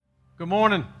Good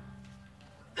morning.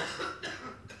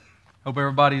 Hope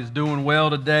everybody is doing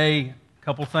well today. A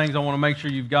couple things I want to make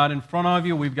sure you've got in front of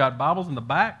you. We've got Bibles in the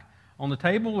back on the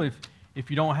table.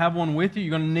 If you don't have one with you,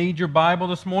 you're going to need your Bible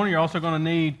this morning. You're also going to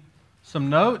need some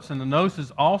notes, and the notes is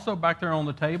also back there on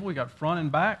the table. We got front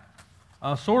and back.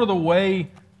 Sort of the way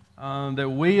that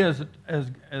we us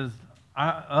as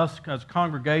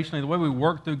congregationally, the way we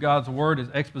work through God's Word is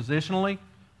expositionally.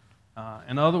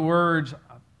 In other words,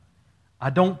 I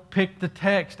don't pick the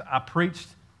text. I preach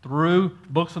through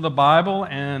books of the Bible,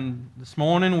 and this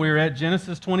morning we're at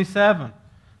Genesis 27.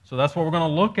 So that's what we're going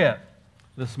to look at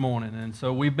this morning. And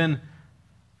so we've been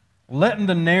letting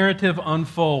the narrative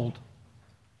unfold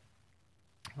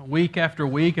week after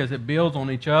week as it builds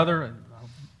on each other.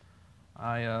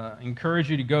 I encourage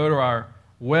you to go to our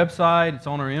website. It's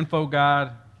on our info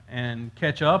guide and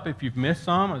catch up if you've missed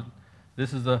some.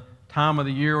 This is a time of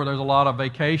the year where there's a lot of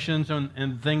vacations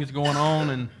and things going on,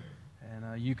 and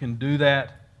you can do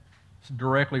that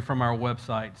directly from our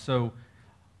website. So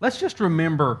let's just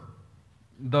remember,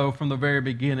 though, from the very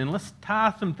beginning, let's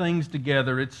tie some things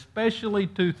together, especially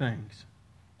two things.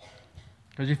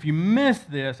 Because if you miss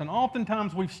this, and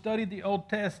oftentimes we've studied the Old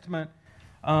Testament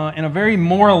in a very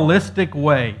moralistic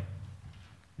way,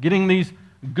 getting these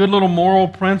good little moral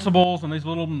principles and these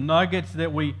little nuggets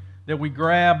that we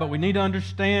grab, but we need to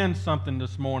understand something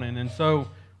this morning. And so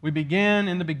we begin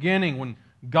in the beginning when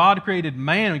God created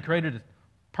man. He created it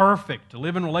perfect, to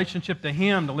live in relationship to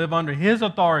Him, to live under His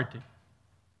authority.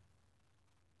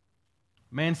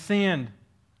 Man sinned.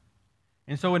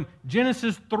 And so in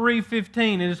Genesis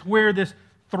 3:15, it is where this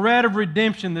thread of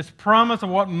redemption, this promise of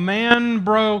what man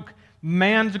broke,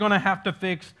 man's going to have to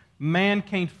fix. Man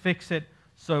can't fix it.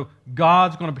 So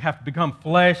God's going to have to become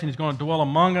flesh, and He's going to dwell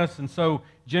among us. And so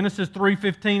Genesis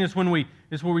 3:15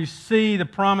 is where we see the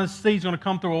promised seed's going to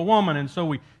come through a woman. And so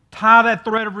we tie that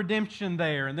thread of redemption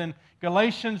there. And then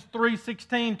Galatians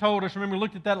 3:16 told us, remember we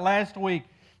looked at that last week,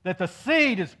 that the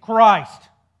seed is Christ.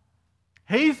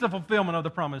 He's the fulfillment of the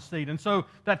promised seed. And so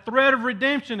that thread of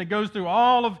redemption that goes through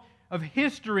all of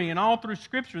history and all through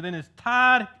Scripture then is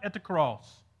tied at the cross.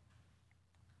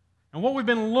 And what we've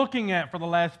been looking at for the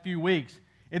last few weeks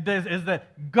is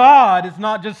that God is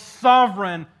not just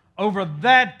sovereign over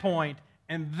that point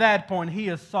and that point. He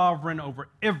is sovereign over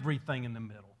everything in the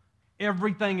middle.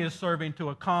 Everything is serving to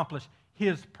accomplish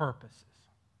His purposes.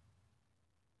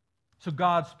 So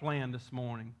God's plan this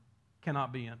morning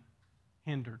cannot be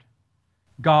hindered.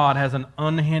 God has an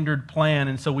unhindered plan,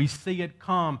 and so we see it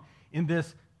come in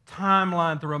this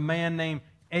timeline through a man named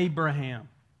Abraham.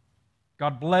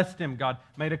 God blessed him. God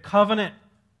made a covenant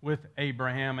with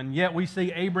Abraham, and yet we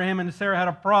see Abraham and Sarah had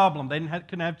a problem. They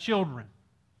couldn't have children.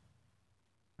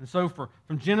 And so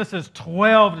from Genesis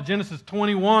 12 to Genesis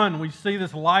 21, we see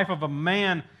this life of a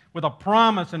man with a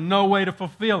promise and no way to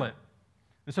fulfill it.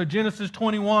 And so Genesis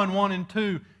 21, 1 and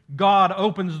 2, God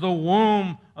opens the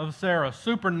womb of Sarah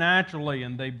supernaturally,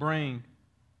 and they bring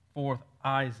forth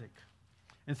Isaac.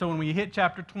 And so when we hit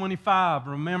chapter 25,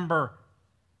 remember,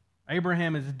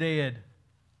 Abraham is dead.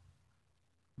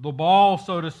 The ball,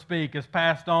 so to speak, is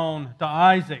passed on to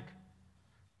Isaac.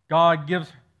 God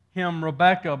gives him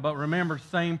Rebekah, but remember,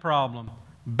 same problem.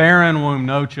 Barren womb,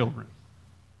 no children.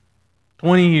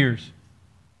 20 years.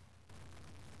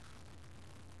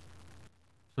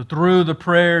 So through the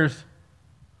prayers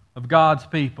of God's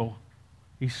people,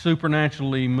 He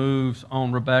supernaturally moves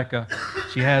on Rebekah.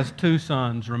 She has two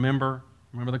sons, remember?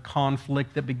 Remember the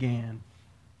conflict that began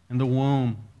in the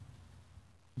womb.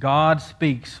 God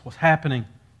speaks. What's happening?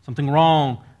 Something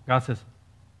wrong. God says,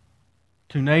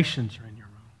 2 nations are in your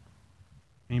womb.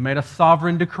 And He made a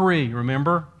sovereign decree,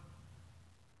 remember?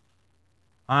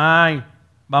 By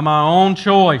my own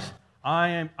choice,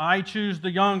 I choose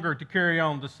the younger to carry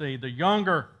on the seed. The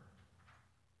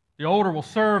older will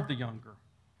serve the younger.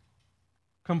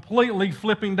 Completely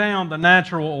flipping down the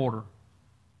natural order.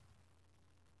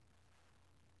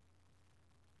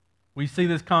 We see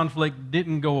this conflict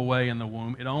didn't go away in the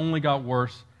womb. It only got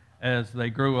worse as they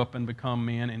grew up and become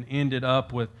men, and ended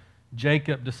up with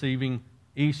Jacob deceiving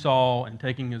Esau and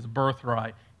taking his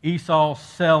birthright. Esau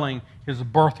selling his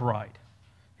birthright,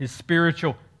 his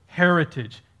spiritual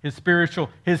heritage, his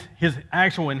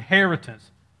actual inheritance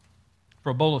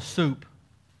for a bowl of soup.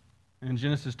 In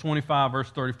Genesis 25, verse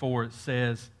 34, it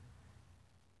says,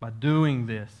 by doing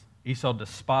this, Esau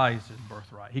despised his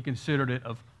birthright. He considered it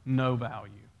of no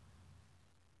value.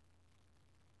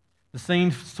 The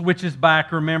scene switches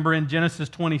back, remember, in Genesis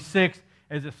 26,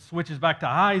 as it switches back to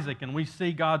Isaac, and we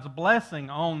see God's blessing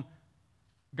on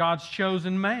God's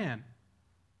chosen man,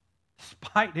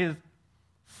 despite his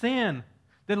sin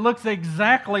that looks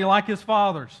exactly like his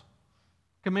father's.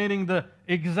 committing the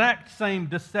exact same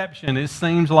deception. It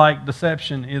seems like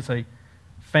deception is a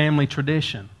family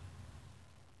tradition,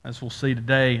 as we'll see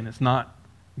today, and it's not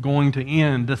going to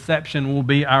end. Deception will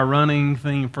be our running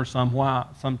theme for some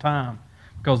time,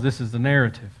 because this is the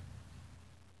narrative.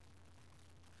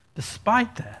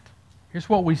 Despite that, here's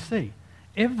what we see.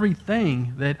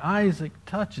 Everything that Isaac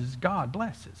touches, God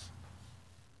blesses.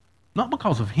 Not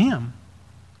because of him,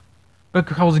 but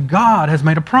because God has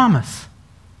made a promise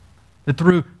that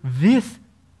through this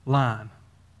line,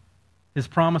 his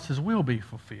promises will be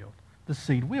fulfilled. The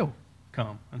seed will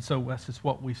come. And so that's just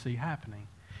what we see happening.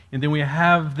 And then we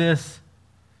have this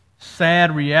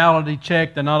sad reality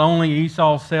check that not only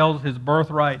Esau sells his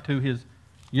birthright to his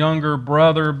younger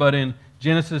brother, but in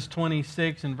Genesis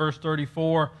 26 and verse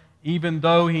 34, even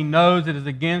though he knows it is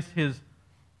against his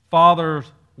father's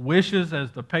wishes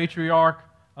as the patriarch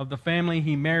of the family,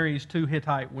 he marries 2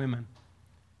 Hittite women.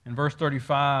 In verse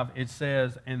 35, it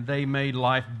says, and they made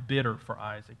life bitter for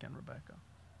Isaac and Rebekah.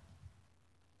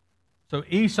 So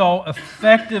Esau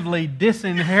effectively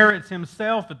disinherits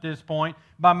himself at this point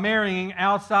by marrying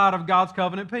outside of God's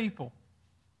covenant people.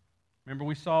 Remember,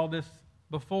 we saw this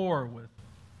before with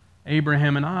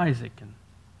Abraham and Isaac, and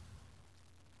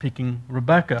picking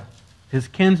Rebekah, his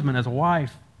kinsman, as a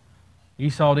wife.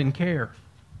 Esau didn't care.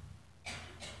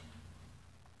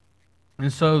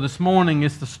 And so this morning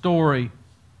it's the story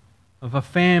of a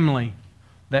family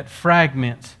that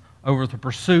fragments over the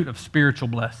pursuit of spiritual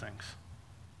blessings.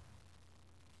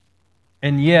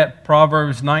 And yet,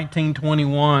 Proverbs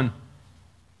 19:21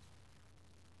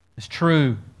 is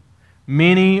true.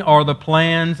 Many are the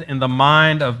plans in the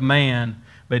mind of man,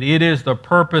 but it is the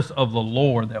purpose of the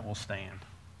Lord that will stand.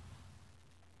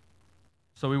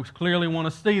 So we clearly want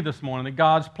to see this morning that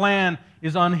God's plan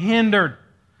is unhindered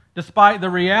despite the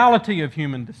reality of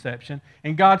human deception,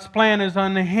 and God's plan is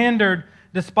unhindered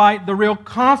despite the real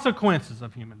consequences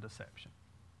of human deception.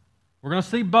 We're going to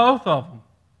see both of them.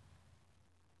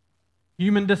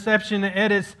 Human deception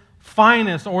at its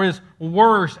finest or its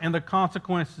worst, and the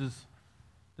consequences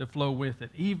that flow with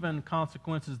it, even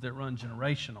consequences that run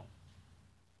generational.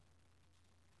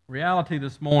 Reality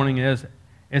this morning is,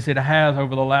 as it has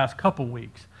over the last couple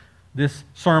weeks, this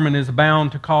sermon is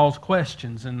bound to cause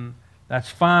questions, and that's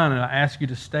fine, and I ask you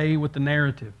to stay with the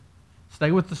narrative.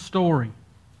 Stay with the story.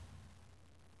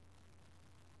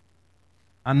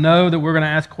 I know that we're going to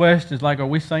ask questions like, are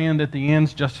we saying that the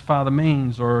ends justify the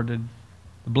means, or did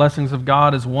the blessings of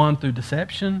God is won through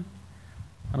deception?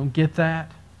 I don't get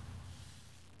that.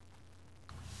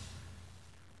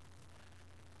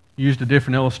 Used a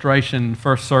different illustration in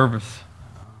first service.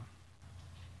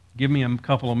 Give me a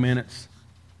couple of minutes.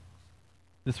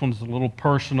 This one's a little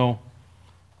personal.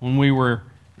 When we were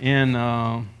in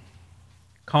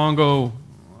Congo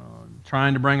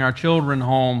trying to bring our children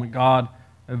home, God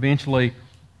eventually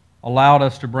allowed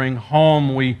us to bring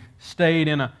home. We stayed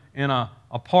in a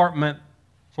apartment,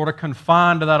 sort of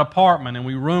confined to that apartment, and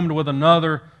we roomed with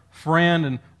another friend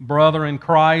and brother in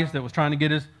Christ that was trying to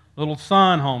get his little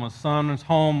son home. His son's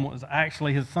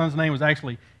name was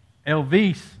actually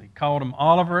Elvis. He called him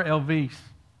Oliver Elvis.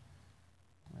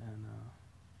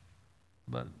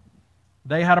 But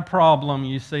they had a problem.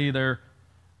 You see, their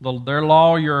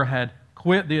lawyer had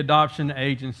quit the adoption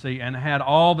agency and had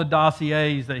all the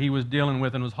dossiers that he was dealing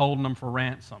with and was holding them for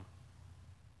ransom.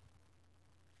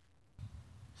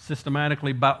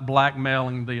 Systematically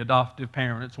blackmailing the adoptive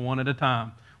parents one at a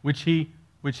time, which he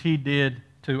did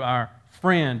to our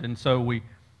friend. And so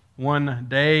one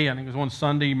day, I think it was one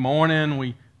Sunday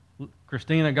morning,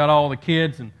 Christina got all the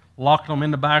kids and locked them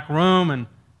in the back room, and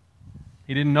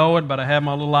he didn't know it, but I had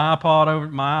my little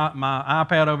my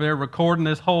iPad over there recording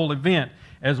this whole event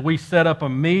as we set up a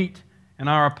meet in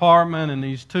our apartment, and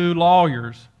these 2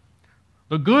 lawyers,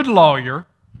 the good lawyer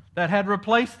that had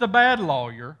replaced the bad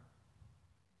lawyer,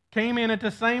 came in at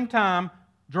the same time,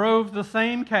 drove the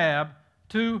same cab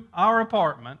to our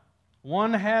apartment.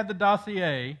 One had the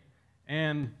dossier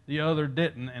and the other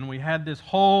didn't, and we had this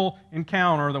whole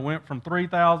encounter that went from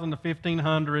 $3,000 to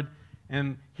 $1,500.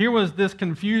 And here was this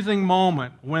confusing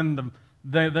moment when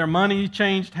their money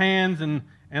changed hands, and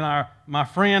my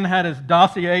friend had his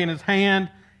dossier in his hand.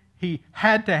 He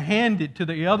had to hand it to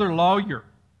the other lawyer.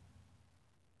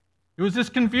 It was this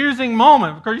confusing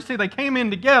moment because you see they came in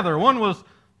together. One was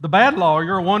the bad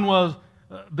lawyer, one was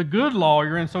the good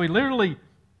lawyer, and so he literally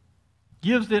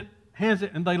gives it, hands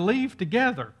it, and they leave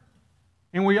together.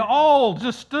 And we all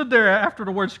just stood there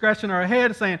afterwards scratching our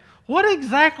head saying, what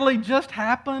exactly just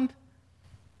happened?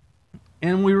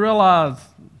 And we realized,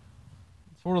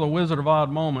 sort of the Wizard of Oz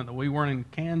moment, that we weren't in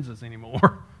Kansas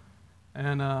anymore.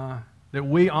 And that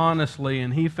we honestly,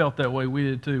 and he felt that way, we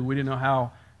did too, we didn't know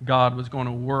how God was going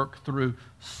to work through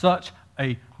such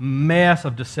a mess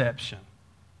of deception.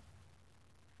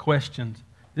 Questions.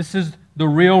 This is the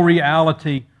real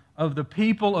reality of the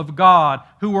people of God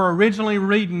who were originally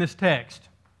reading this text.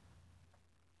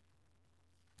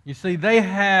 You see, they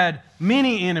had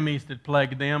many enemies that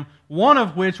plagued them, one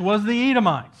of which was the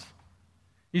Edomites.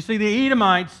 You see, the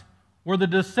Edomites were the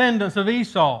descendants of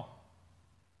Esau.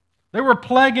 They were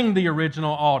plaguing the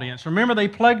original audience. Remember, they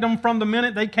plagued them from the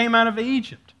minute they came out of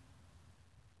Egypt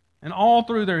and all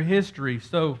through their history.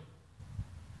 So,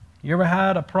 you ever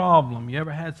had a problem? You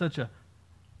ever had such a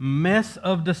mess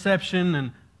of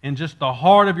deception and just the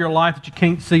heart of your life that you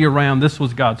can't see around? This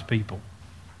was God's people.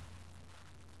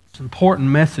 It's an important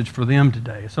message for them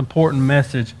today. It's an important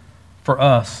message for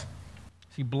us.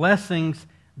 See, blessings,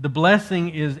 the blessing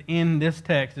is in this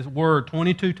text, this word,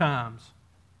 22 times.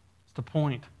 It's the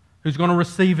point. Who's going to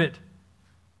receive it?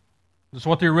 This is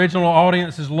what the original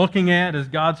audience is looking at as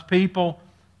God's people,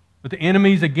 with the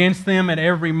enemies against them at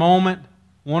every moment,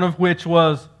 one of which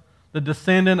was the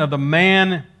descendant of the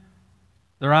man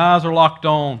their eyes are locked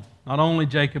on, not only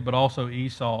Jacob but also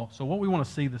Esau. So what we want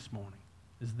to see this morning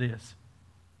is this: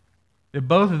 that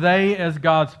both they as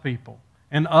God's people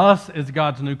and us as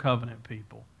God's new covenant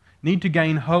people need to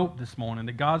gain hope this morning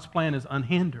that God's plan is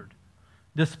unhindered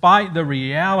despite the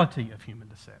reality of human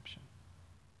deception.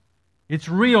 It's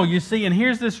real, you see, and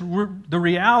here's the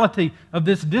reality of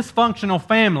this dysfunctional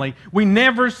family. We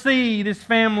never see this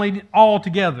family all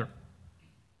together.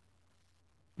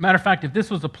 Matter of fact, if this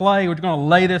was a play, we're going to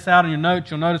lay this out in your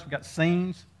notes. You'll notice we've got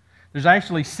scenes. There's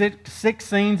actually six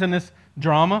scenes in this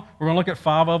drama. We're going to look at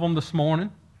 5 of them this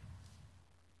morning.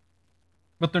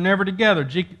 But they're never together.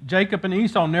 Jacob and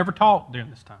Esau never talk during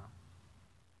this time.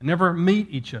 They never meet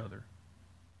each other.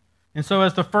 And so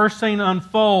as the first scene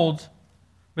unfolds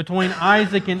between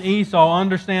Isaac and Esau,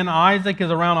 understand Isaac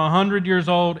is around 100 years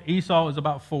old. Esau is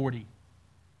about 40.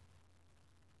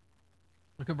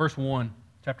 Look at verse 1,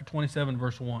 chapter 27,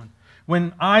 verse 1.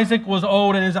 When Isaac was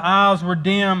old and his eyes were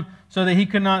dim so that he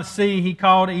could not see, he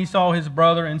called Esau his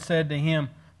brother and said to him,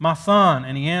 "My son."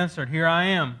 And he answered, "Here I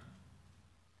am."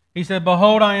 He said,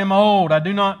 "Behold, I am old. I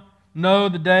do not know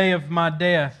the day of my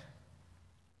death.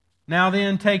 Now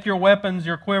then, take your weapons,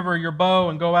 your quiver, your bow,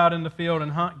 and go out in the field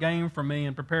and hunt game for me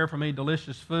and prepare for me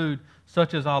delicious food,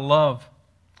 such as I love.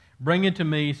 Bring it to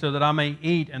me so that I may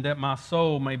eat and that my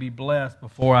soul may be blessed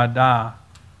before I die."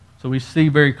 So we see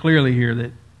very clearly here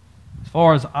that as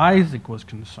far as Isaac was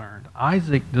concerned,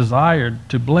 Isaac desired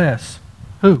to bless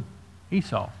who?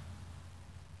 Esau.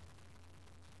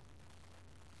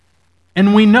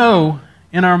 And we know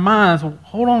in our minds, well,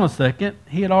 hold on a second,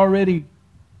 he had already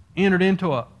entered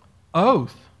into an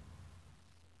oath.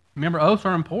 Remember, oaths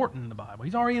are important in the Bible.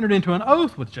 He's already entered into an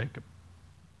oath with Jacob.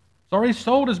 He's already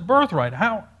sold his birthright.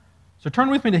 How? So turn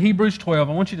with me to Hebrews 12.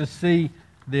 I want you to see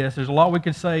this. There's a lot we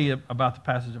could say about the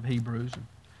passage of Hebrews.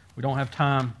 We don't have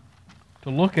time to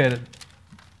look at it,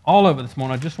 all of it this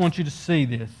morning. I just want you to see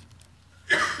this.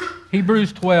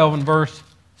 Hebrews 12 and verse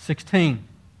 16.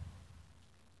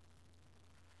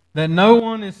 That no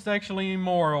one is sexually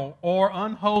immoral or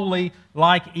unholy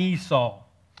like Esau,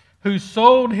 who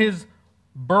sold his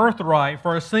birthright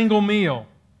for a single meal.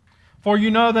 For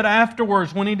you know that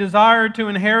afterwards, when he desired to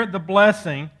inherit the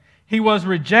blessing, he was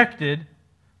rejected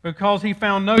because he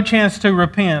found no chance to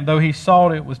repent, though he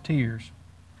sought it with tears.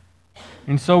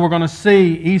 And so we're going to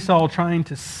see Esau trying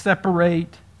to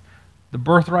separate the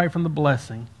birthright from the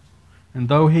blessing. And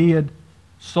though he had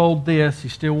sold this, he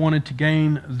still wanted to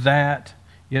gain that.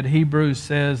 Yet Hebrews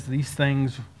says these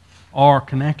things are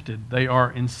connected. They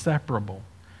are inseparable.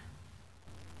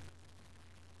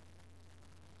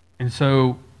 And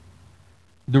so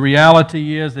the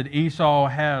reality is that Esau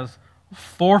has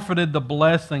forfeited the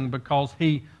blessing because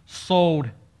he sold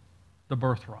the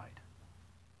birthright.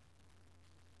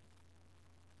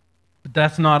 But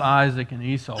that's not Isaac and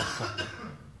Esau's plan.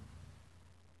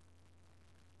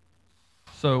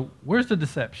 So where's the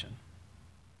deception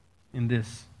in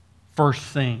this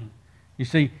first scene? You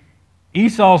see,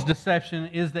 Esau's deception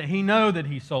is that he knows that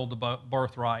he sold the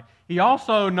birthright. He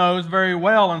also knows very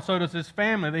well, and so does his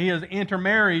family, that he has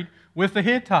intermarried with the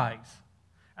Hittites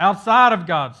outside of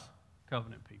God's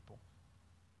covenant people.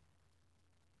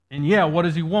 And yeah, what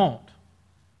does he want?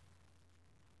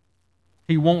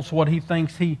 He wants what he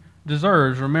thinks he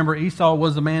deserves. Remember, Esau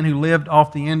was a man who lived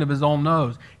off the end of his own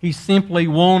nose. He simply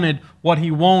wanted what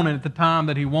he wanted at the time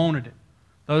that he wanted it.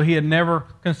 Though he had never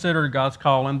considered God's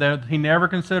calling, that he never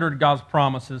considered God's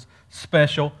promises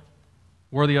special,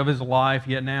 worthy of his life,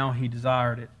 yet now he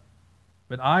desired it.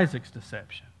 But Isaac's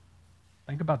deception,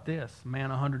 think about this, a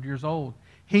man 100 years old,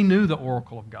 he knew the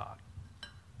oracle of God.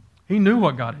 He knew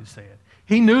what God had said.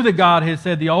 He knew that God had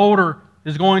said the older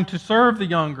is going to serve the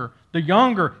younger. The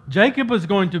younger, Jacob, is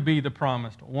going to be the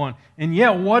promised one. And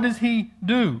yet, what does he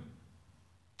do?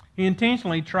 He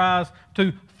intentionally tries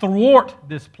to thwart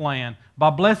this plan by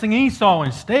blessing Esau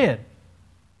instead.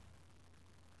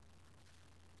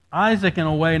 Isaac, in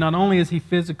a way, not only is he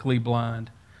physically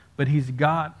blind, but he's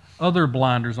got other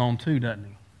blinders on too, doesn't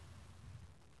he?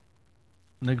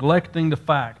 Neglecting the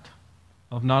fact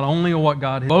of not only what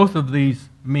God has. Both of these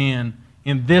men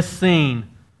in this scene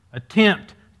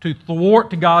attempt to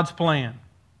thwart God's plan.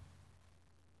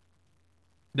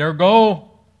 Their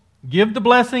goal, give the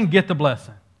blessing, get the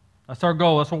blessing. That's our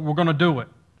goal. That's what we're going to do it.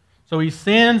 So he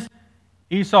sends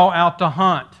Esau out to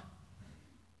hunt.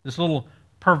 This little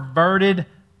perverted,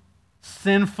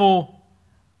 sinful,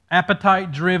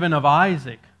 appetite-driven of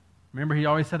Isaac. Remember, he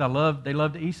always said, they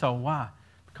loved Esau. Why?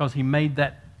 Because he made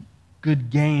that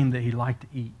good game that he liked to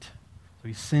eat. So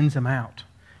he sends him out.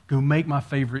 Go make my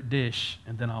favorite dish,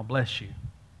 and then I'll bless you.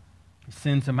 He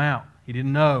sends him out. He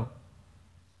didn't know.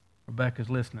 Rebekah's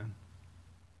listening.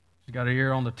 She's got her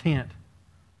ear on the tent.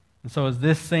 And so as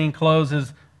this scene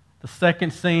closes, the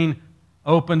second scene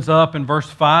opens up in verse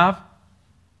 5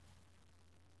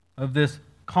 of this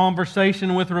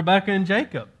conversation with Rebekah and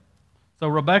Jacob. So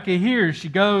Rebekah hears, she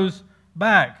goes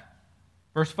back.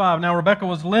 Verse 5, now Rebekah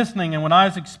was listening, and when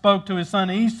Isaac spoke to his son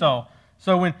Esau,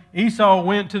 so when Esau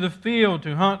went to the field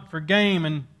to hunt for game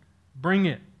and bring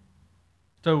it.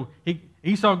 So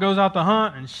Esau goes out to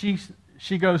hunt, and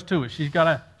she goes to it.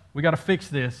 We got to fix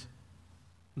this.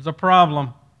 There's a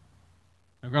problem.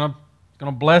 They're going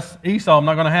to bless Esau. I'm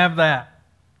not going to have that.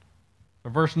 So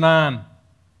verse 9,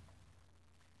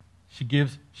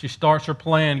 she starts her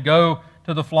plan. Go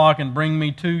to the flock and bring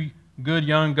me 2 good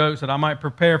young goats that I might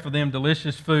prepare for them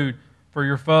delicious food for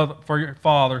your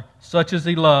father, such as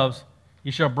he loves.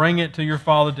 You shall bring it to your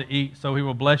father to eat, so he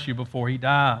will bless you before he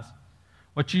dies.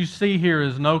 What you see here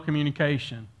is no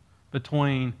communication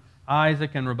between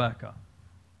Isaac and Rebekah.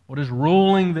 What is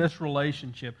ruling this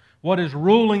relationship, what is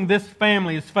ruling this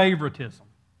family is favoritism.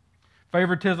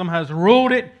 Favoritism has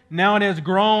ruled it. Now it has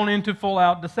grown into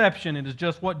full-out deception. It is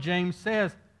just what James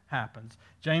says happens.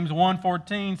 James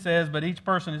 1:14 says, but each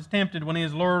person is tempted when he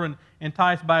is lured and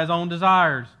enticed by his own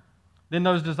desires. Then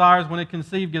those desires, when it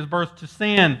conceived, gives birth to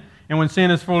sin. And when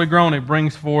sin is fully grown, it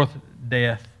brings forth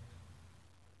death.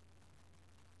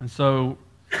 And so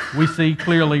we see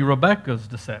clearly Rebekah's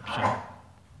deception.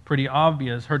 Pretty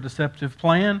obvious. Her deceptive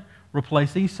plan,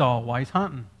 replace Esau while he's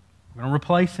hunting. We're going to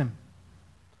replace him.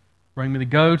 Bring me the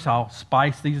goats. I'll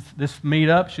spice this meat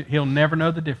up. He'll never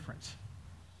know the difference.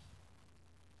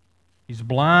 He's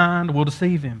blind. We'll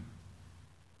deceive him.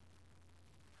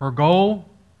 Her goal,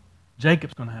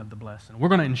 Jacob's going to have the blessing. We're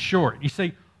going to ensure it. You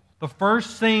see, the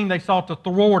first scene they sought to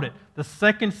thwart it. The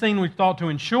second scene we thought to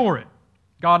ensure it.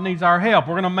 God needs our help.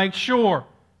 We're going to make sure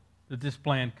that this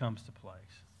plan comes to place.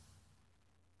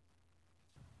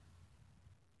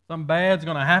 Something bad's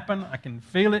going to happen. I can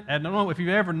feel it. I don't know if you've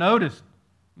ever noticed,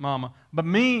 Mama, but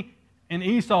me and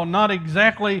Esau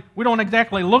we don't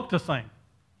exactly look the same.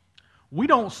 We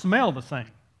don't smell the same.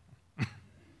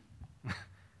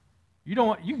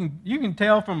 You can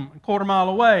tell from a quarter mile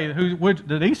away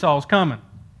that Esau's coming.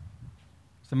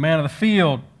 It's the man of the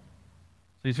field.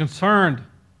 So he's concerned.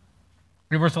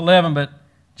 In verse 11, but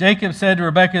Jacob said to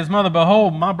Rebekah his mother,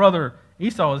 behold, my brother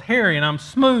Esau is hairy and I'm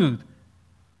smooth.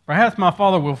 Perhaps my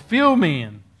father will feel me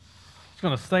and he's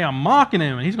going to say I'm mocking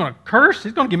him and he's going to curse.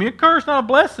 He's going to give me a curse, not a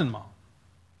blessing, Mom.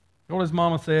 What his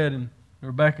mama said in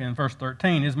Rebekah in verse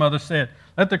 13, his mother said,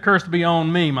 let the curse be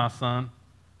on me, my son.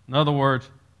 In other words,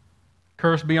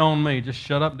 curse be on me. Just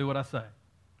shut up and do what I say.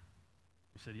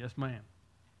 He said, yes, ma'am.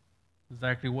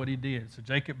 Exactly what he did. So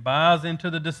Jacob buys into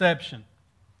the deception.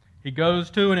 He goes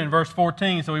to it in verse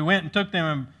 14. So he went and took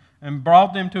them and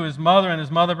brought them to his mother, and his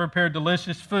mother prepared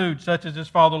delicious food, such as his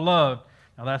father loved.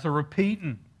 Now that's a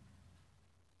repeating.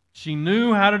 She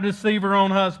knew how to deceive her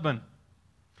own husband.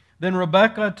 Then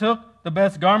Rebekah took the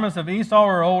best garments of Esau,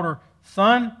 her older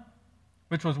son,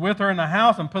 which was with her in the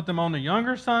house, and put them on the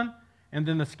younger son. And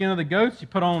then the skin of the goats she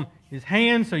put on his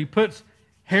hands. So he puts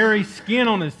hairy skin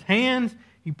on his hands.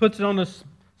 He puts it on the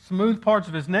smooth parts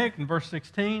of his neck in verse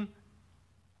 16.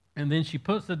 And then she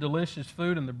puts the delicious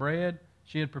food and the bread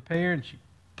she had prepared, and she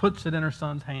puts it in her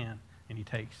son's hand, and he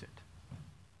takes it.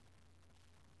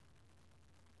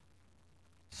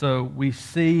 So we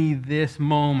see this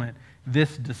moment,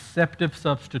 this deceptive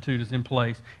substitute is in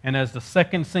place. And as the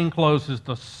second scene closes,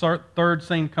 the third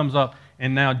scene comes up,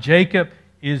 and now Jacob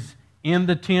is in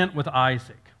the tent with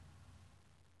Isaac.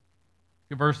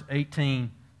 Verse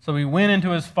 18. So he went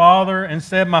into his father and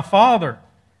said, my father.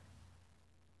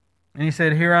 And he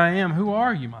said, "Here I am. Who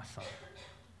are you, my son?"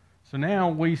 So now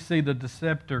we see the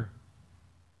deceptor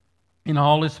in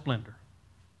all his splendor.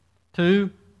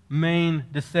 Two main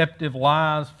deceptive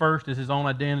lies. First is his own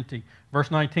identity.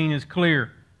 Verse 19 is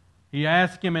clear. He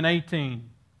asked him in 18.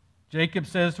 Jacob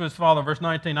says to his father, verse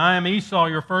 19, "I am Esau,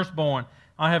 your firstborn.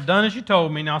 I have done as you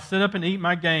told me. Now sit up and eat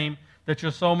my game, that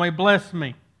your soul may bless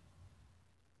me."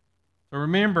 So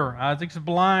remember, Isaac's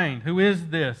blind. Who is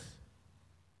this?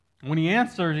 When he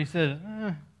answers, he says,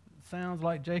 "It sounds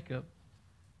like Jacob.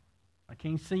 I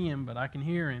can't see him, but I can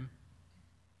hear him."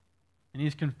 And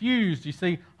he's confused. You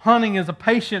see, hunting is a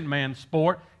patient man's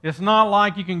sport. It's not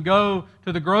like you can go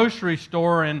to the grocery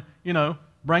store and,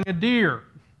 bring a deer.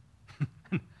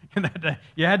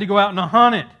 You had to go out and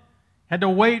hunt it. You had to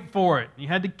wait for it. You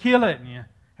had to kill it. And you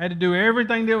had to do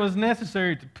everything that was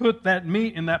necessary to put that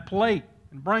meat in that plate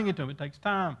and bring it to him. It takes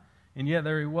time. And yet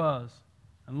there he was.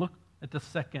 And look at the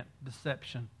second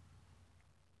deception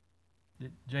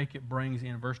that Jacob brings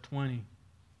in, verse 20.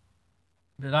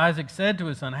 That Isaac said to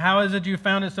his son, "How is it you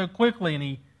found it so quickly?" And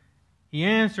he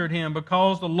answered him,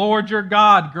 "Because the Lord your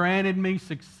God granted me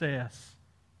success."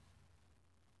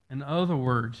 In other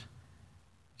words,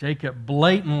 Jacob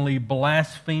blatantly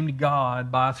blasphemed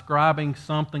God by ascribing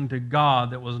something to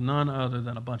God that was none other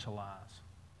than a bunch of lies.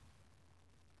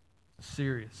 It's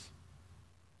serious.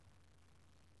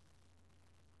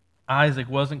 Isaac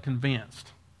wasn't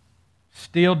convinced.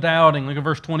 Still doubting. Look at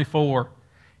verse 24.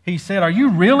 He said, "Are you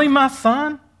really my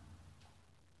son?"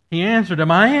 He answered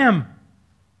him, "I am."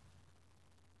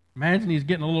 Imagine he's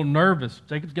getting a little nervous.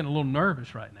 Jacob's getting a little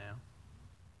nervous right now.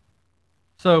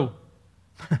 So,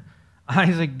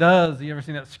 Isaac does, you ever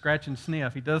seen that scratch and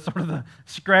sniff? He does sort of the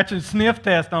scratch and sniff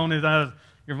test on his eyes.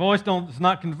 Your voice is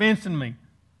not convincing me.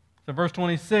 So verse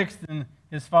 26, then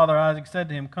his father Isaac said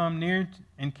to him, "Come near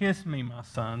and kiss me, my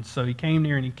son." So he came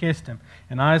near and he kissed him.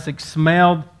 And Isaac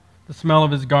smelled the smell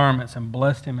of his garments and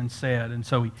blessed him and said, and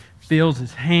so he feels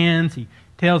his hands. He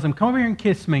tells him, "Come over here and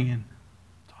kiss me." And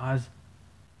so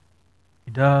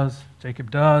he does, Jacob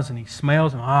does, and he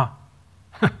smells him. I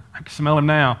can smell him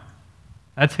now.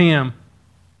 That's him.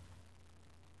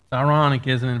 It's ironic,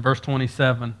 isn't it? In verse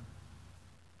 27,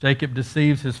 Jacob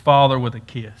deceives his father with a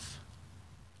kiss.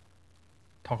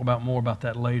 Talk about more about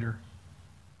that later.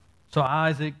 So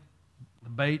Isaac, the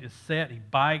bait is set. He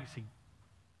bites. He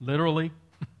literally,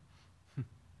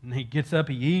 and he gets up.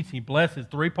 He eats. He blesses.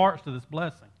 3 parts to this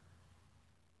blessing.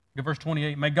 Look at verse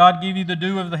 28. "May God give you the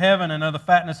dew of the heaven and of the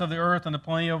fatness of the earth and the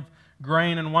plenty of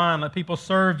grain and wine. Let people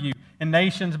serve you and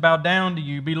nations bow down to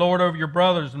you. Be Lord over your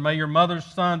brothers, and may your mother's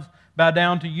sons bow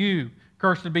down to you.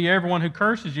 Cursed be everyone who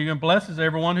curses you, and blesses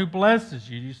everyone who blesses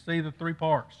you." You see the 3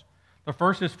 parts. The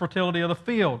first is fertility of the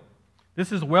field.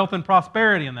 This is wealth and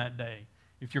prosperity in that day.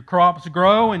 If your crops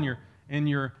grow and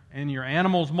your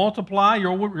animals multiply,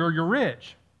 you're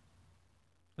rich.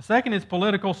 The second is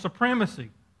political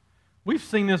supremacy. We've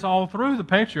seen this all through the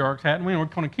patriarchs, haven't we? And we're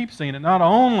going to keep seeing it. Not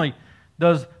only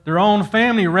does their own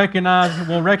family will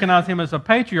recognize him as a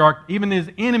patriarch, even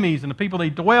his enemies and the people that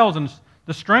he dwells and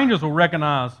the strangers will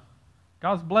recognize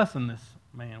God's blessing this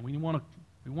man. We want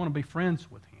to be friends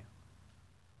with him.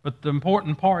 But the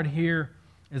important part here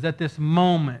is at this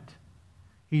moment,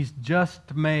 he's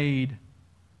just made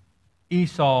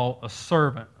Esau a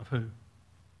servant of who?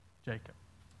 Jacob.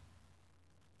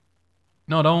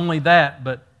 Not only that,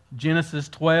 but Genesis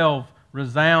 12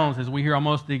 resounds as we hear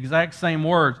almost the exact same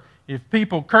words. If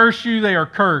people curse you, they are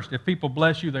cursed. If people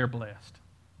bless you, they are blessed.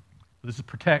 This is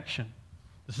protection.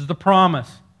 This is the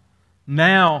promise.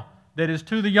 Now that is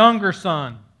to the younger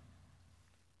son.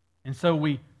 And so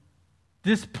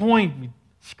this point, we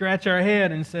scratch our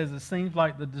head and says, it seems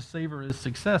like the deceiver is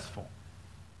successful.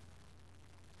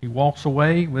 He walks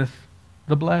away with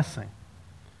the blessing.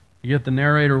 Yet the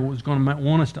narrator was going to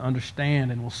want us to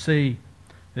understand, and we'll see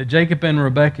that Jacob and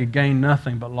Rebekah gained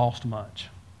nothing but lost much.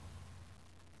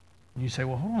 And you say,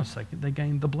 well, hold on a second. They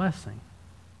gained the blessing.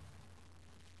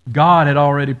 God had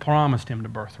already promised him the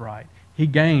birthright. He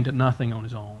gained nothing on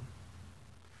his own.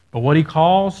 But what he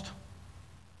caused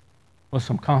was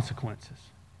some consequences.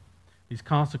 These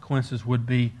consequences would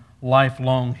be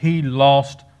lifelong. He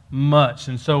lost much.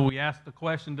 And so we ask the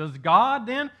question, does God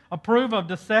then approve of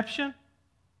deception?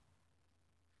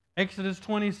 Exodus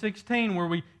 20:16, where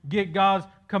we get God's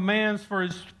commands for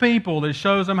his people that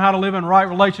shows them how to live in right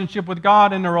relationship with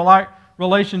God and the right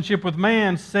relationship with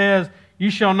man, says, you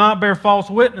shall not bear false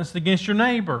witness against your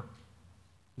neighbor.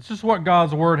 This is what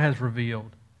God's word has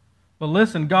revealed. But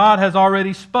listen, God has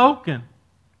already spoken.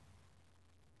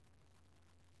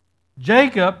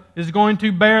 Jacob is going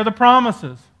to bear the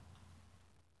promises.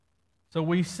 So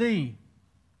we see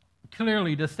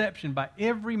clearly deception by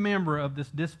every member of this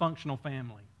dysfunctional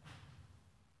family.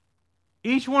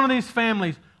 Each one of these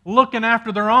families looking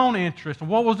after their own interest. And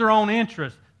what was their own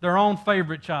interest? Their own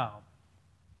favorite child.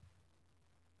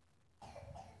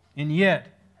 And yet,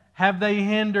 have they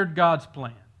hindered God's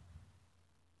plan?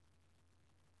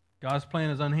 God's plan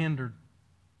is unhindered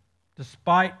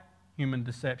despite human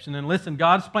deception. And listen,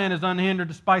 God's plan is unhindered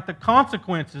despite the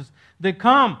consequences that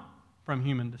come from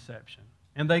human deception.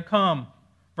 And they come.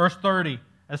 Verse 30,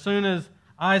 as soon as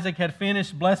Isaac had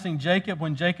finished blessing Jacob,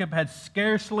 when Jacob had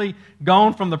scarcely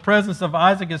gone from the presence of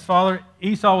Isaac his father,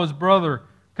 Esau his brother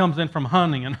comes in from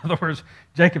hunting. In other words,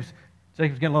 Jacob's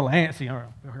getting a little antsy.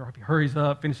 If he hurries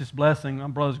up, finishes his blessing, my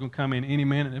brother's going to come in any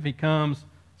minute. If he comes,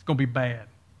 it's going to be bad.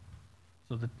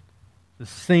 So the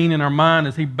scene in our mind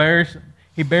is he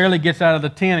barely gets out of the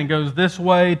tent and goes this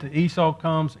way to Esau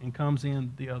comes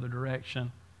in the other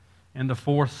direction. And the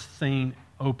fourth scene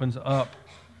opens up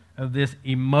of this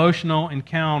emotional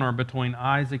encounter between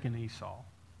Isaac and Esau.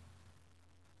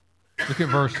 Look at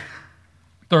verse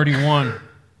 31.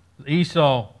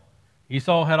 Esau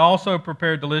had also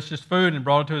prepared delicious food and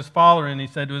brought it to his father, and he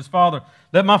said to his father,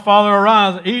 "Let my father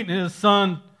arise, eat his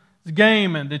son's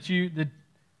game, and that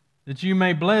you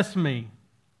may bless me."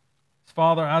 His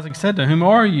father Isaac said to him, "Whom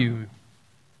are you?"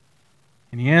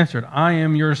 And he answered, "I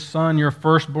am your son, your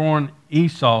firstborn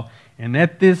Esau." And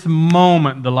at this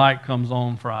moment, the light comes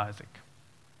on for Isaac.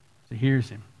 So he hears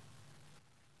him.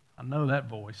 I know that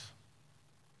voice.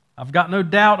 I've got no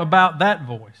doubt about that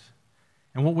voice.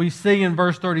 And what we see in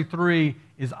verse 33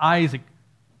 is Isaac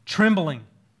trembling.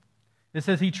 It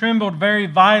says he trembled very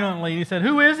violently. And he said,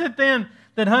 "Who is it then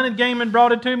that hunted game and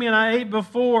brought it to me, and I ate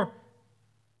before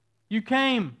you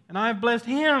came, and I have blessed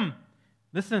him?"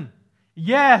 Listen,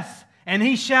 yes, and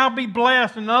he shall be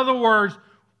blessed. In other words,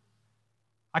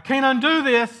 I can't undo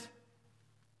this.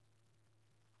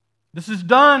 This is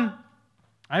done.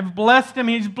 I've blessed him.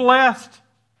 He's blessed.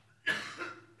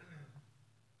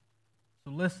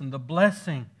 So listen, the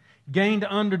blessing gained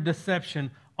under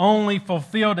deception only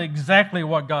fulfilled exactly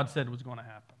what God said was going to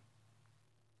happen.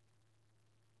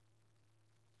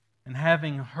 And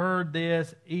having heard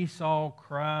this, Esau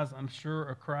cries, I'm sure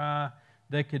a cry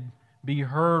that could be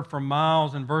heard for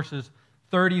miles. In verses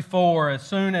 34, as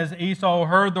soon as Esau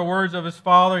heard the words of his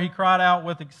father, he cried out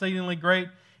with exceedingly great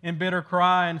and bitter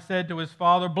cry and said to his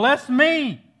father, "Bless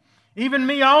me, even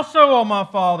me also, O my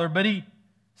father." But he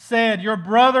said, "Your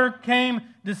brother came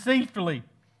deceitfully,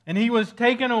 and he was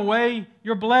taken away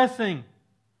your blessing."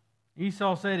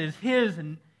 Esau said,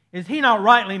 "Is he not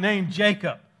rightly named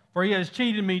Jacob? For he has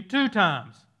cheated me 2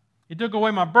 times. He took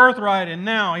away my birthright, and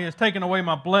now he has taken away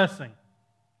my blessing."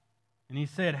 And he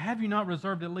said, "Have you not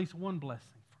reserved at least one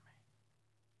blessing for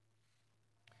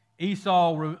me?"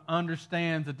 Esau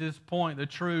understands at this point the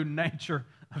true nature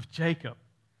of Jacob.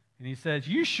 And he says,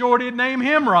 "You sure did name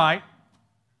him right.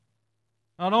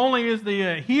 Not only is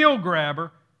the heel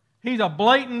grabber, he's a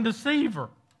blatant deceiver.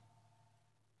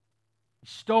 He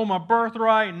stole my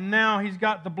birthright, and now he's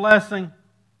got the blessing.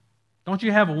 Don't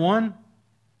you have one?"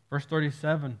 Verse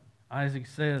 37, Isaac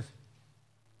says,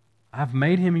 "I've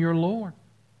made him your Lord,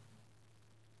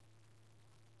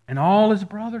 and all his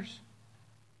brothers."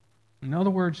 In other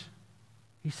words,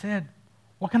 he said,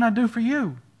 "What can I do for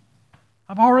you?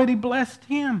 I've already blessed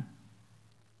him."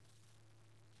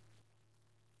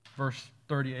 Verse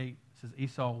 38 says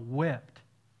Esau wept.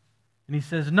 And he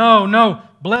says, No,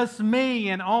 bless me.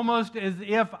 And almost as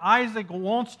if Isaac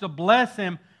wants to bless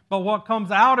him, but what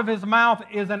comes out of his mouth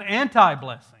is an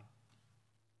anti-blessing.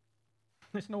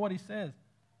 Listen to what he says.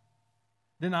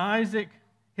 Then Isaac,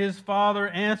 his father,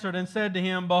 answered and said to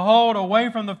him, "Behold, away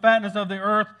from the fatness of the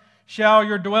earth shall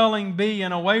your dwelling be,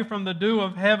 and away from the dew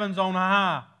of heavens on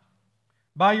high.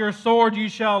 By your sword you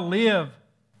shall live,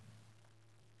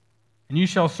 and you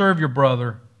shall serve your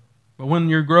brother. But when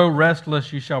you grow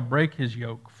restless, you shall break his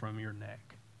yoke from your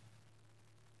neck."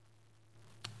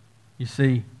 You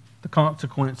see, the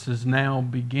consequences now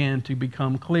begin to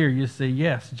become clear. You see,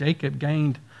 yes, Jacob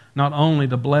gained not only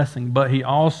the blessing, but he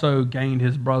also gained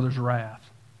his brother's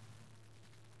wrath.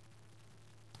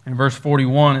 In verse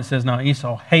 41, it says, "Now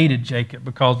Esau hated Jacob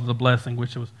because of the blessing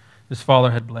which his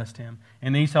father had blessed him.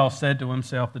 And Esau said to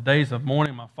himself, 'The days of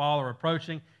mourning my father are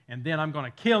approaching, and then I'm going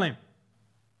to kill him.'"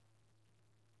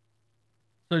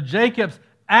 So Jacob's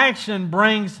action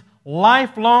brings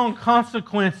lifelong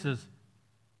consequences.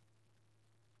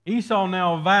 Esau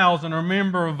now vows, and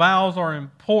remember, vows are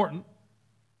important.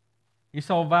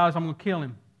 Esau vows, "I'm going to kill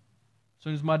him as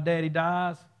soon as my daddy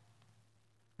dies."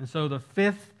 And so the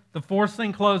fourth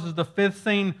scene closes. The fifth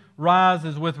scene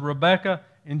rises with Rebekah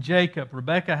and Jacob.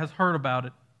 Rebekah has heard about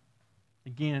it.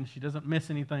 Again, she doesn't miss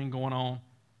anything going on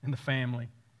in the family.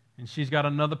 And she's got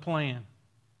another plan.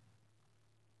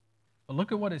 But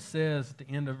look at what it says at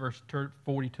the end of verse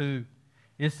 42.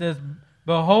 It says,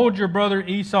 "Behold, your brother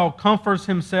Esau comforts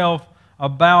himself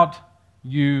about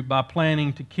you by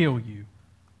planning to kill you.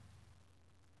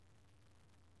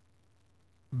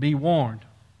 Be warned.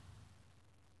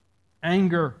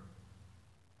 Anger,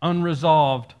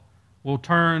 unresolved, will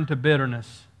turn to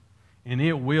bitterness, and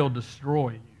it will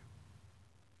destroy you."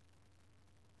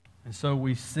 And so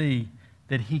we see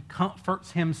that he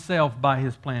comforts himself by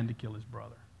his plan to kill his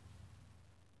brother.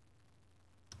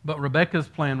 But Rebekah's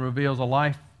plan reveals a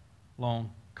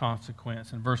lifelong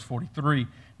consequence. In verse 43,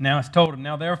 now it's told him,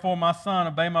 "Now therefore, my son,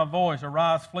 obey my voice.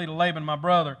 Arise, flee to Laban, my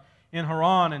brother, in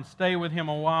Haran, and stay with him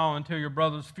a while until your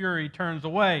brother's fury turns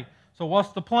away." So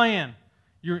what's the plan?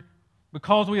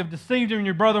 Because we have deceived him,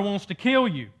 your brother wants to kill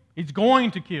you. He's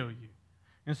going to kill you.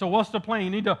 And so what's the plan? You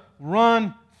need to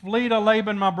run, flee to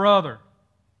Laban, my brother.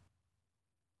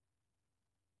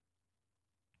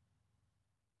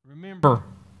 Remember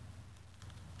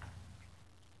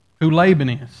who Laban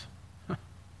is.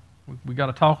 We got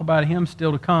to talk about him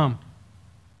still to come.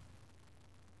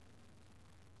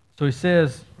 So he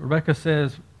says, Rebekah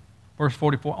says, verse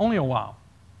 44, only a while.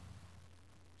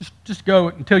 Just go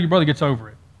until your brother gets over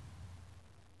it.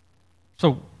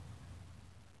 So,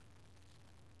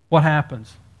 what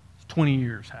happens? 20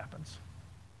 years happens.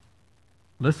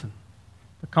 Listen,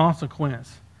 the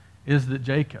consequence is that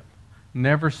Jacob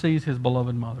never sees his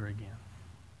beloved mother again.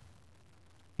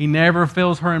 He never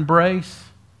feels her embrace.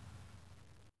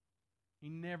 He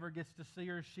never gets to see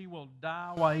her. She will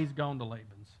die while he's gone to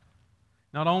Laban's.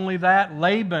 Not only that,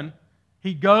 Laban,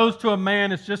 he goes to a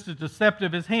man that's just as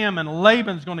deceptive as him, and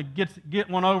Laban's going to get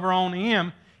one over on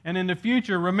him. And in the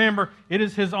future, remember, it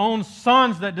is his own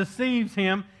sons that deceives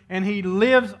him, and he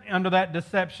lives under that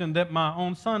deception that my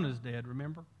own son is dead,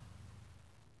 remember?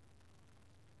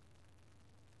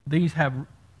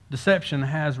 Deception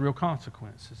has real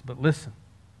consequences. But listen,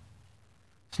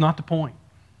 it's not the point.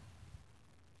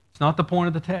 It's not the point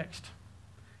of the text.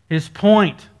 His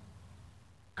point,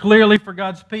 clearly for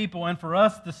God's people and for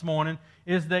us this morning,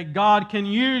 is that God can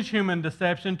use human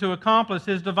deception to accomplish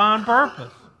His divine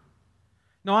purpose.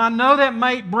 Now, I know that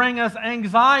may bring us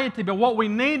anxiety, but what we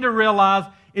need to realize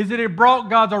is that it brought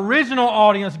God's original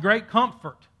audience great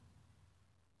comfort.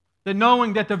 That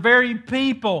knowing that the very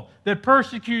people that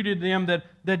persecuted them,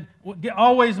 that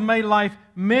always made life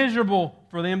miserable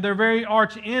for them, their very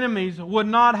arch enemies, would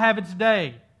not have its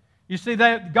day. You see,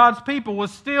 that God's people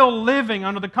was still living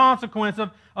under the consequence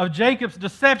of Jacob's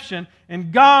deception,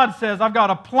 and God says, I've got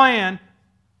a plan,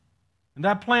 and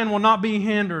that plan will not be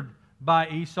hindered by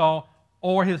Esau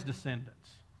or his descendants.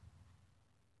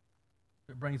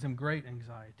 It brings him great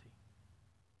anxiety,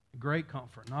 great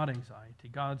comfort, not anxiety.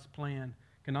 God's plan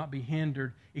cannot be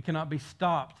hindered. It cannot be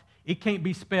stopped. It can't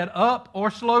be sped up or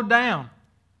slowed down.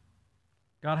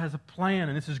 God has a plan,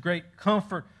 and this is great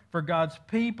comfort for God's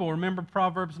people. Remember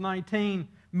Proverbs 19,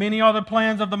 many are the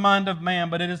plans of the mind of man,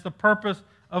 but it is the purpose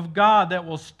of God that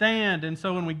will stand. And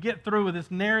so when we get through with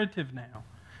this narrative now,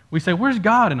 we say, where's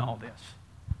God in all this?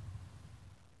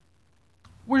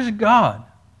 Where's God?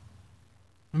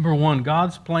 Number one,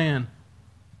 God's plan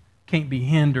can't be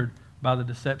hindered by the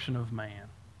deception of man.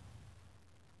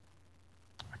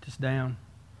 Write this down.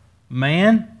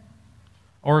 Man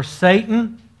or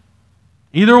Satan,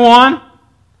 either one,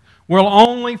 will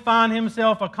only find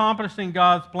himself accomplishing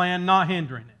God's plan, not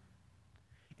hindering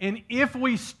it. And if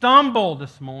we stumble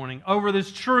this morning over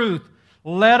this truth,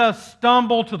 let us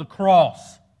stumble to the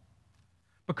cross.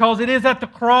 Because it is at the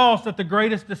cross that the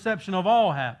greatest deception of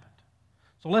all happened.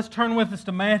 So let's turn with us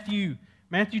to Matthew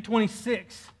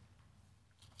 26.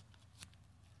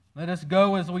 Let us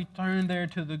go as we turn there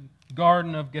to the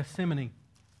Garden of Gethsemane,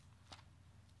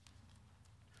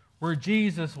 where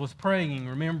Jesus was praying,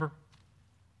 remember?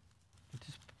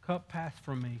 This cup pass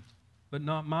from me, but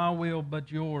not my will,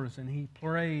 but yours. And He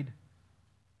prayed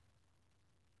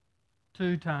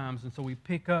 2 times. And so we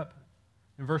pick up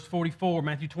in verse 44,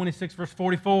 Matthew 26, verse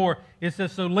 44, it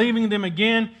says, so leaving them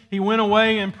again, He went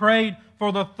away and prayed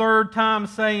for the 3rd time,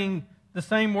 saying the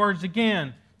same words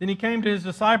again. Then He came to His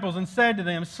disciples and said to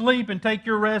them, sleep and take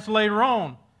your rest later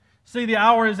on. See, the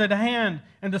hour is at hand,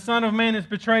 and the Son of Man is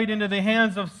betrayed into the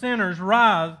hands of sinners.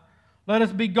 Rise, let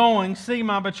us be going. See,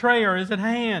 my betrayer is at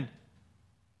hand.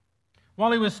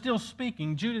 While He was still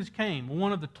speaking, Judas came,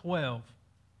 one of the 12,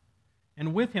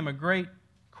 and with him a great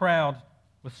crowd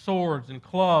with swords and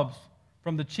clubs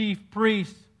from the chief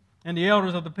priests and the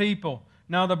elders of the people.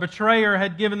 Now the betrayer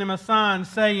had given them a sign,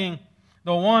 saying,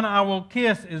 the one I will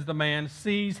kiss is the man,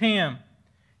 seize him.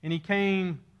 And he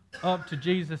came up to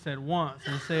Jesus at once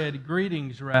and said,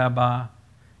 "Greetings, Rabbi,"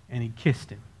 and he kissed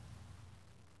him.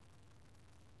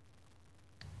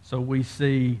 So we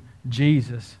see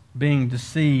Jesus being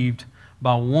deceived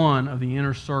by one of the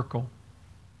inner circle,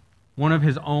 one of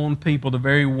his own people, the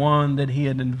very one that he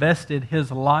had invested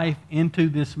his life into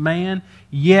this man,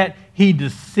 yet he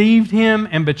deceived him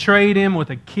and betrayed him with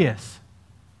a kiss.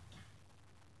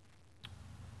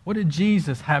 What did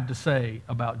Jesus have to say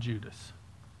about Judas?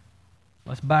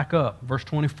 Let's back up. Verse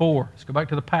 24. Let's go back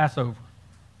to the Passover.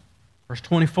 Verse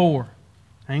 24.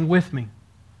 Hang with me.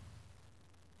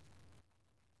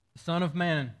 The Son of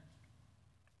Man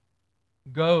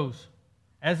goes,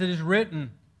 as it is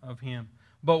written of him.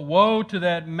 But woe to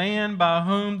that man by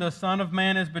whom the Son of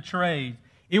Man is betrayed.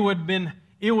 It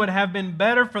would have been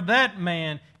better for that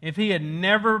man if he had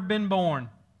never been born.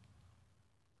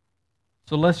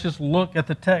 So let's just look at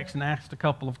the text and ask a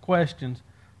couple of questions.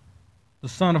 The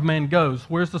Son of Man goes.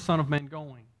 Where's the Son of Man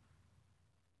going?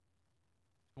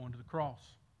 Going to the cross.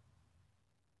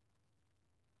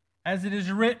 As it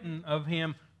is written of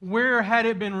him, where had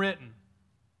it been written?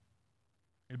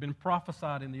 It had been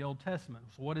prophesied in the Old Testament.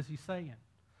 So what is he saying?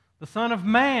 The Son of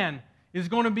Man is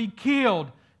going to be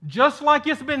killed just like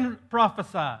it's been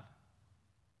prophesied.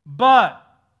 But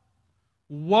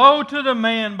woe to the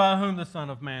man by whom the Son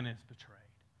of Man is betrayed.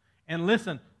 And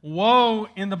listen, woe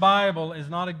in the Bible is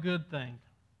not a good thing.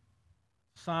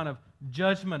 Sign of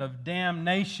judgment, of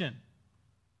damnation.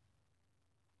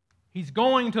 He's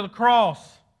going to the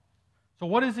cross. So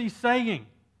what is he saying?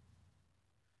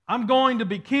 I'm going to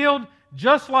be killed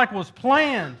just like was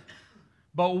planned.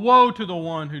 But woe to the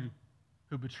one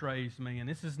who betrays me. And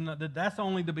that's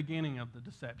only the beginning of the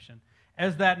deception.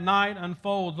 As that night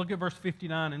unfolds, look at verse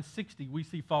 59 and 60. We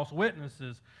see false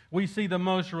witnesses. We see the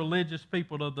most religious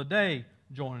people of the day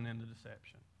joining in the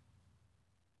deception.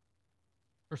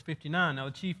 Verse 59, now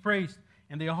the chief priest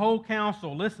and the whole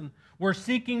council, listen, were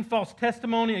seeking false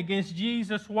testimony against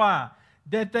Jesus. Why?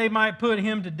 That they might put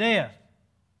him to death.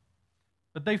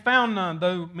 But they found none,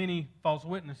 though many false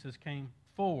witnesses came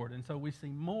forward. And so we see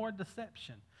more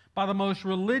deception by the most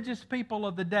religious people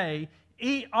of the day.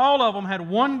 All of them had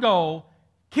one goal: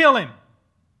 kill him.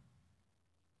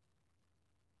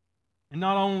 And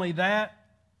not only that,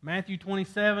 Matthew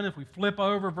 27, if we flip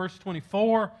over verse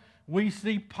 24, we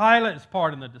see Pilate's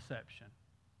part in the deception.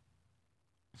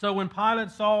 So when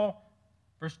Pilate saw,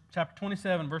 chapter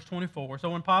 27, verse 24, so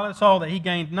when Pilate saw that he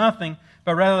gained nothing,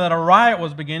 but rather that a riot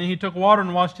was beginning, he took water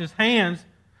and washed his hands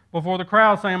before the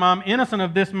crowd, saying, I'm innocent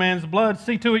of this man's blood,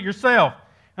 see to it yourself.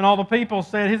 And all the people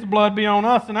said, his blood be on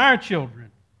us and our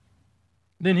children.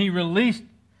 Then he released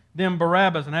them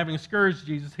Barabbas, and having scourged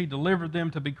Jesus, he delivered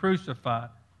them to be crucified.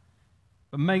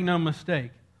 But make no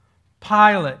mistake,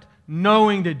 Pilate,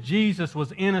 knowing that Jesus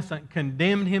was innocent,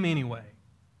 condemned him anyway.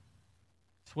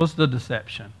 This was the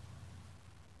deception.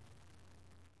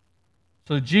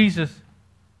 So Jesus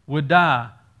would die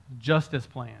just as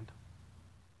planned.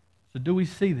 So do we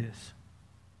see this?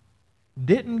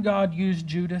 Didn't God use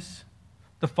Judas,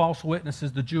 the false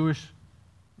witnesses, the Jewish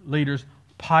leaders,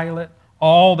 Pilate,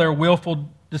 all their willful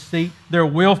deceit, their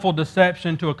willful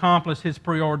deception to accomplish his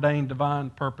preordained divine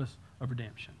purpose of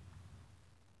redemption?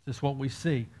 This is what we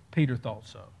see. Peter thought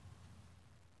so.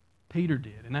 Peter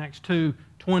did. In Acts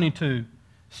 2:22,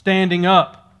 standing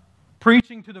up,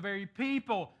 preaching to the very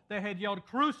people that had yelled,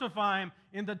 crucify him,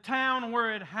 in the town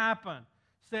where it happened,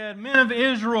 said, men of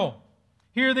Israel,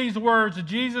 hear these words,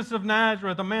 Jesus of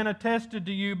Nazareth, a man attested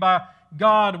to you by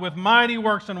God with mighty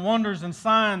works and wonders and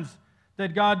signs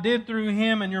that God did through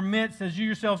him in your midst, as you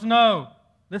yourselves know.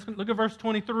 Look at verse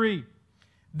 23.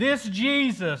 This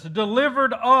Jesus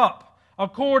delivered up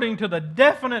according to the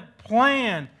definite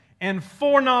plan and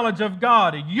foreknowledge of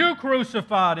God, you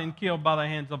crucified and killed by the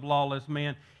hands of lawless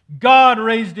men. God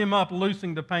raised him up,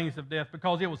 loosing the pangs of death,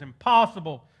 because it was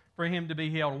impossible for him to be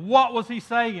held. What was he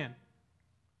saying?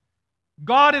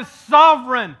 God is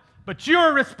sovereign, but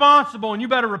you're responsible and you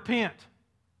better repent.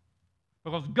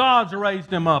 Because God's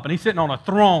raised him up and he's sitting on a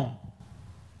throne.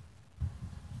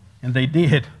 And they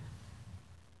did.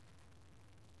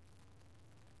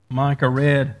 Micah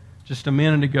read just a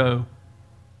minute ago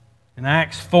in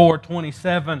Acts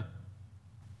 4:27. It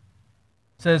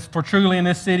says, for truly in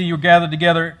this city you gathered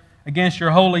together against your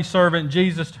holy servant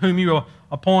Jesus, whom you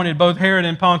appointed, both Herod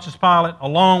and Pontius Pilate,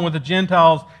 along with the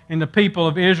Gentiles and the people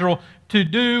of Israel, to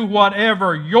do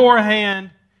whatever your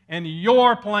hand and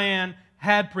your plan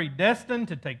had predestined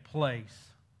to take place.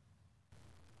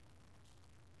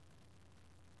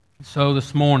 So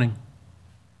this morning,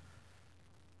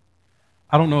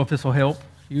 I don't know if this will help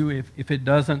you. If it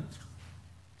doesn't,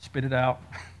 spit it out.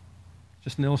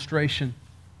 Just an illustration.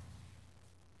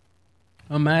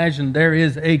 Imagine there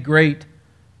is a great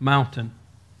mountain.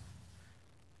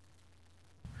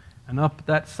 And up at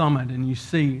that summit, and you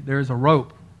see there's a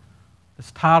rope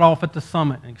that's tied off at the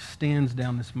summit and extends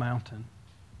down this mountain.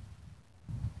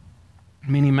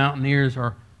 Many mountaineers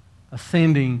are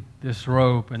ascending this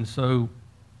rope, and so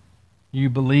you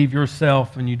believe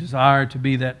yourself and you desire to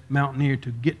be that mountaineer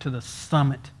to get to the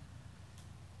summit,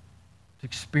 to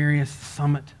experience the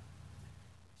summit.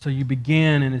 So you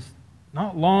begin, and it's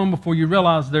not long before you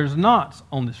realize there's knots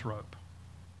on this rope.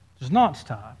 There's knots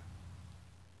tied.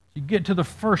 You get to the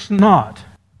first knot.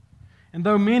 And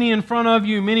though many in front of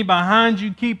you, many behind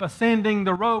you keep ascending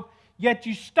the rope, yet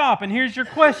you stop. And here's your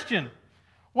question.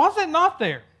 Why is it not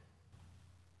there?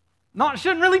 Knot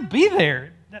shouldn't really be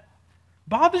there. That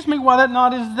bothers me why that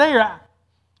knot is there.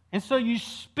 And so you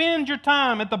spend your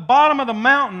time at the bottom of the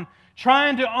mountain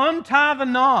trying to untie the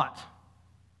knot.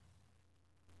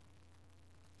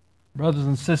 Brothers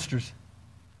and sisters,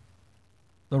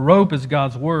 the rope is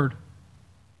God's Word.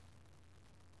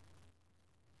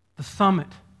 The summit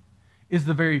is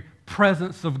the very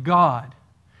presence of God.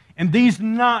 And these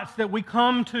knots that we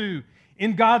come to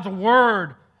in God's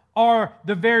Word are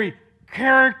the very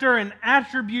character and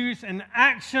attributes and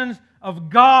actions of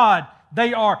God.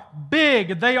 They are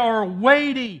big, they are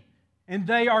weighty, and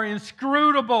they are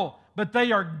inscrutable, but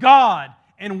they are God.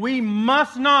 And we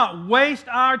must not waste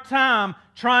our time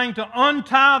trying to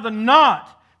untie the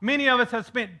knot. Many of us have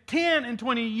spent 10 and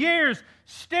 20 years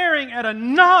staring at a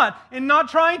knot and not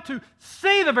trying to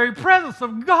see the very presence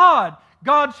of God.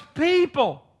 God's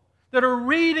people that are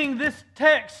reading this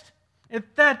text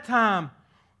at that time,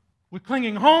 we're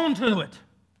clinging on to it.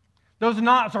 Those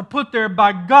knots are put there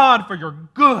by God for your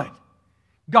good.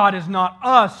 God is not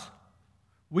us.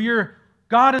 We are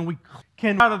God, and we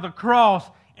can out of the cross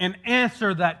and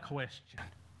answer that question.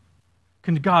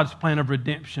 Can God's plan of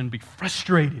redemption be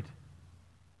frustrated?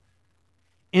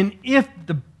 And if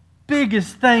the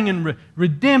biggest thing in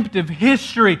redemptive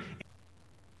history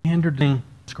hindered thing,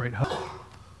 it's great hope.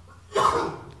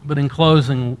 But in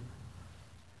closing, let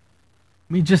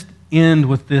me just end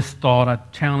with this thought. I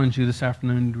challenge you this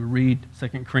afternoon to read 2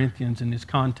 Corinthians in this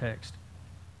context.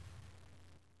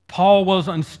 Paul was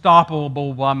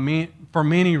unstoppable for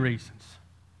many reasons,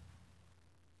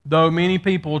 though many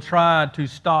people tried to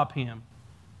stop him.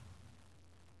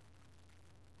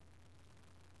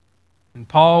 And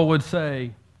Paul would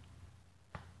say,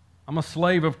 I'm a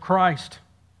slave of Christ.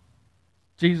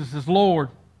 Jesus is Lord.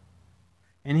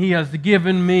 And He has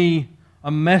given me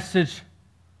a message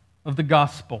of the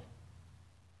gospel.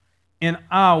 And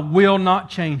I will not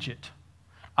change it.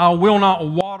 I will not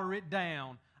water it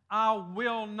down. I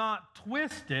will not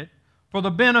twist it for the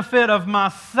benefit of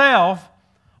myself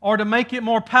or to make it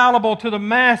more palatable to the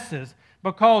masses,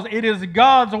 because it is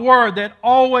God's Word that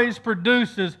always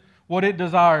produces what it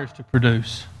desires to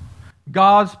produce.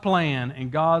 God's plan and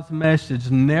God's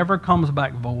message never comes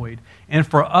back void. And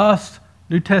for us,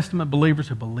 New Testament believers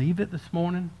who believe it this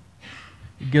morning,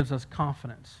 it gives us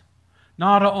confidence.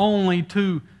 Not only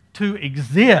to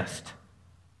exist,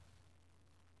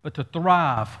 but to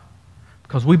thrive,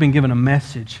 because we've been given a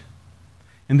message.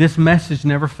 And this message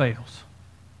never fails.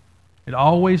 It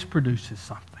always produces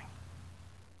something.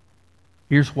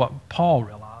 Here's what Paul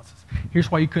realizes.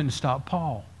 Here's why you couldn't stop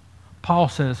Paul. Paul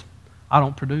says, I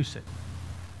don't produce it.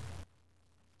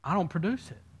 I don't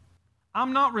produce it.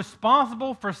 I'm not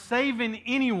responsible for saving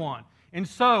anyone. And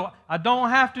so I don't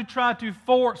have to try to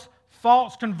force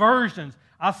false conversions.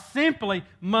 I simply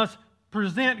must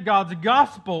present God's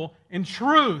gospel in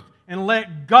truth and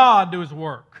let God do His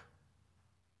work.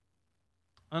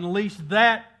 Unleash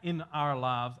that in our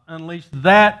lives. Unleash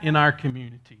that in our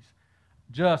communities.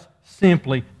 Just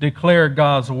simply declare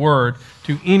God's word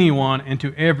to anyone and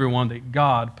to everyone that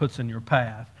God puts in your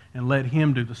path, and let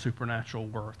Him do the supernatural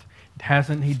work.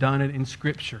 Hasn't He done it in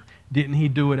Scripture? Didn't He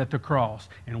do it at the cross?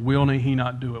 And will He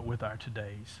not do it with our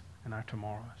todays and our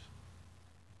tomorrows?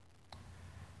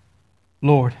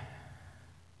 Lord,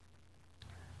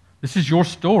 this is your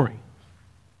story.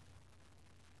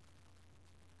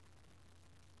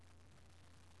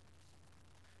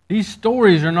 These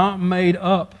stories are not made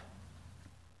up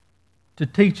to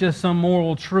teach us some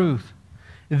moral truth.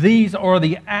 These are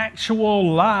the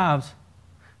actual lives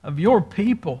of your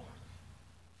people.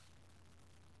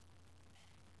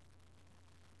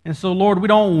 And so, Lord, we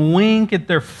don't wink at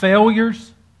their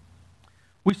failures.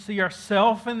 We see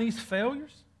ourselves in these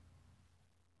failures.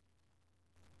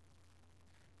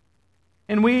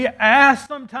 And we ask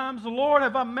sometimes, Lord,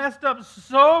 have I messed up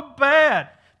so bad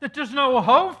that there's no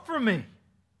hope for me?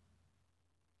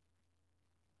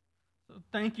 So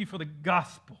thank you for the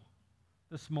gospel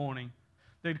this morning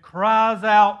that cries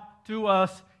out to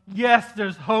us, yes,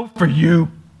 there's hope for you.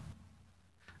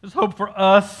 There's hope for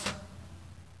us.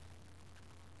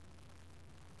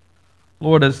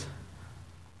 Lord, as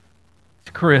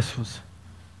Chris was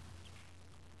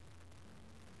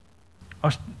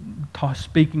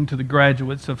speaking to the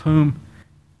graduates of whom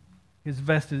He's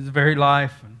vested His very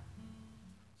life, and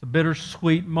it's a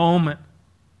bittersweet moment.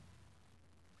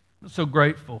 I'm so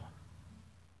grateful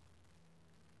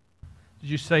that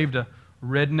you saved a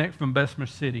redneck from Bessemer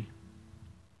City,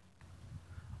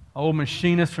 an old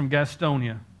machinist from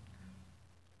Gastonia,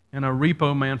 and a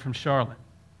repo man from Charlotte.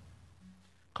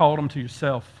 Called them to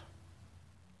yourself.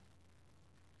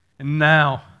 And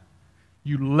now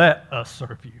you let us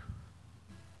serve you.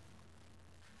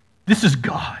 This is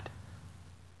God.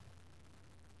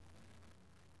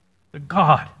 The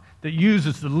God that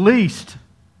uses the least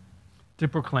to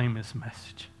proclaim His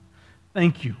message.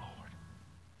 Thank you, Lord.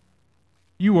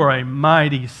 You are a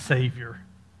mighty Savior,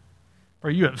 for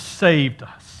you have saved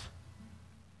us.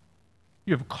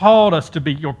 You have called us to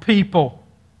be your people.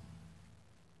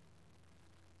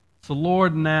 So,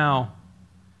 Lord, now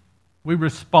we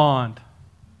respond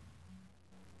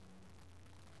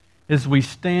as we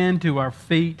stand to our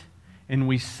feet and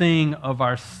we sing of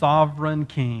our sovereign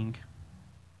King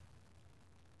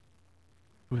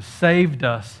who has saved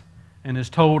us and has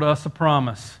told us a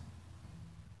promise.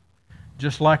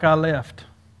 Just like I left,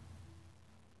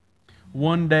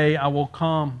 one day I will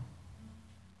come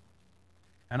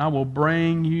and I will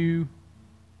bring you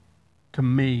to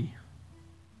me.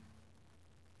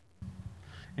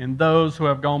 And those who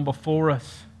have gone before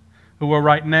us, who are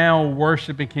right now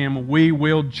worshiping Him, we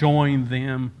will join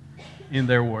them in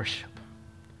their worship,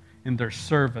 in their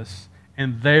service,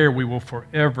 and there we will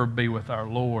forever be with our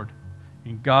Lord.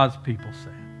 And God's people say,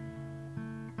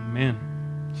 Amen.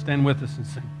 Stand with us and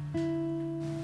sing.